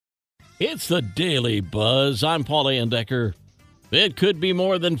It's the Daily Buzz. I'm Paul Andecker. It could be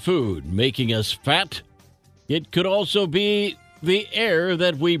more than food making us fat. It could also be the air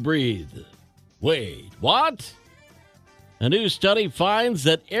that we breathe. Wait, what? A new study finds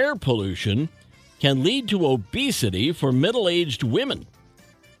that air pollution can lead to obesity for middle-aged women.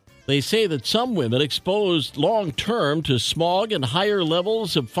 They say that some women exposed long-term to smog and higher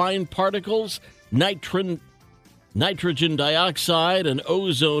levels of fine particles, nitrogen dioxide, and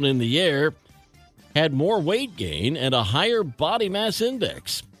ozone in the air had more weight gain and a higher body mass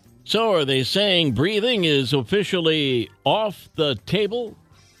index. So are they saying breathing is officially off the table?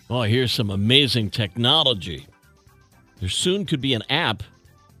 Oh, here's some amazing technology. There soon could be an app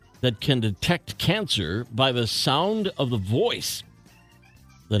that can detect cancer by the sound of the voice.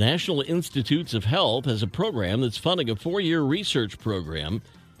 The National Institutes of Health has a program that's funding a 4-year research program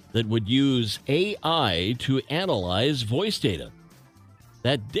that would use AI to analyze voice data.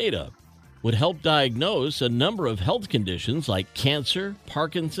 That data would help diagnose a number of health conditions like cancer,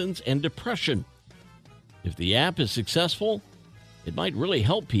 Parkinson's, and depression. If the app is successful, it might really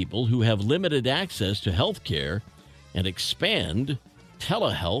help people who have limited access to health care and expand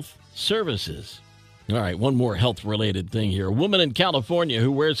telehealth services. All right, one more health-related thing here. A woman in California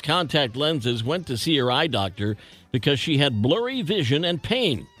who wears contact lenses went to see her eye doctor because she had blurry vision and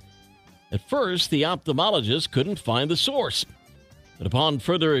pain. At first, the ophthalmologist couldn't find the source. But upon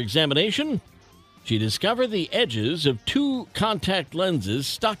further examination, she discovered the edges of 2 contact lenses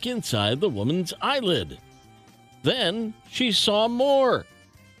stuck inside the woman's eyelid. Then she saw more.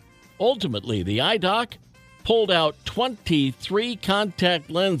 Ultimately, the eye doc pulled out 23 contact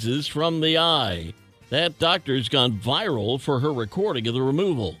lenses from the eye. That doctor's gone viral for her recording of the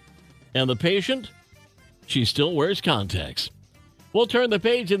removal. And the patient? She still wears contacts. We'll turn the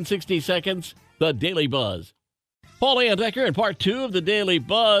page in 60 seconds. The Daily Buzz. Paul Andecker in part 2 of the Daily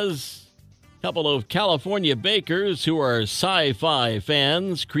Buzz. A couple of California bakers who are sci-fi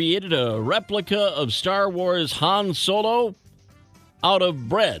fans created a replica of Star Wars Han Solo out of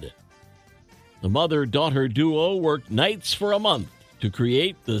bread. The mother-daughter duo worked nights for a month to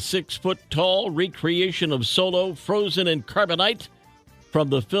create the 6-foot-tall recreation of Solo frozen in carbonite from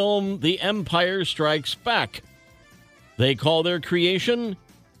the film The Empire Strikes Back. They call their creation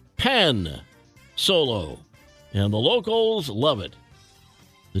Pan Solo, and the locals love it.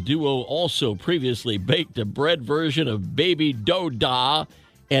 The duo also previously baked a bread version of Baby Yoda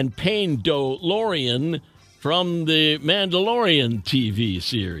and Pain-Do-Lorian from the Mandalorian TV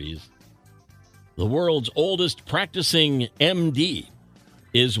series. The world's oldest practicing MD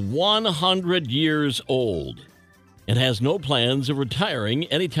is 100 years old and has no plans of retiring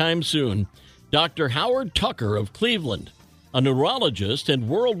anytime soon. Dr. Howard Tucker of Cleveland, a neurologist and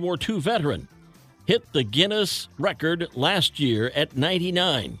World War II veteran, hit the Guinness record last year at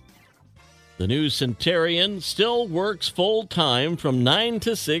 99. The new centenarian still works full-time from 9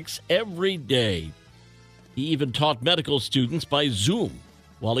 to 6 every day. He even taught medical students by Zoom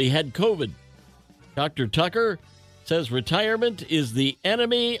while he had COVID. Dr. Tucker says retirement is the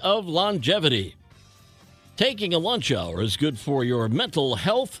enemy of longevity. Taking a lunch hour is good for your mental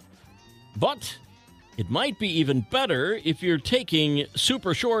health, but it might be even better if you're taking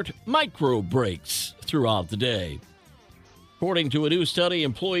super short micro breaks throughout the day. According to a new study,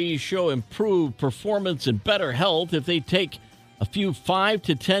 employees show improved performance and better health if they take a few 5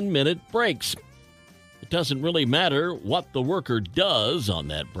 to 10 minute breaks. It doesn't really matter what the worker does on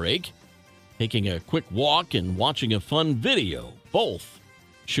that break. Taking a quick walk and watching a fun video, both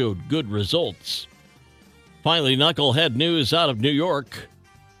showed good results. Finally, knucklehead news out of New York,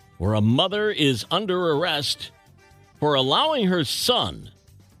 where a mother is under arrest for allowing her son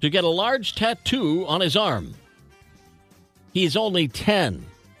to get a large tattoo on his arm. He's only 10.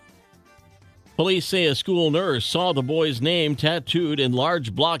 Police say a school nurse saw the boy's name tattooed in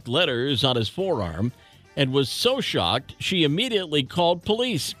large block letters on his forearm and was so shocked she immediately called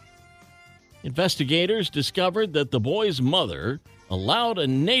police. Investigators discovered that the boy's mother allowed a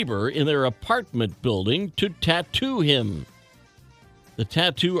neighbor in their apartment building to tattoo him. The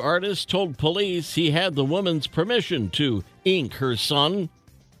tattoo artist told police he had the woman's permission to ink her son.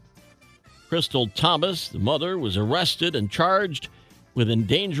 Crystal Thomas, the mother, was arrested and charged with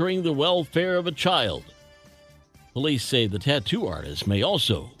endangering the welfare of a child. Police say the tattoo artist may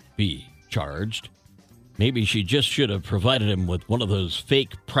also be charged. Maybe she just should have provided him with one of those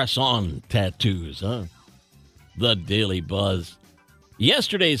fake press-on tattoos, huh? The Daily Buzz.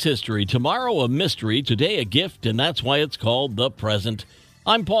 Yesterday's history, tomorrow a mystery, today a gift, and that's why it's called The Present.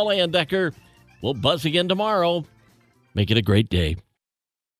 I'm Paul Andecker. We'll buzz again tomorrow. Make it a great day.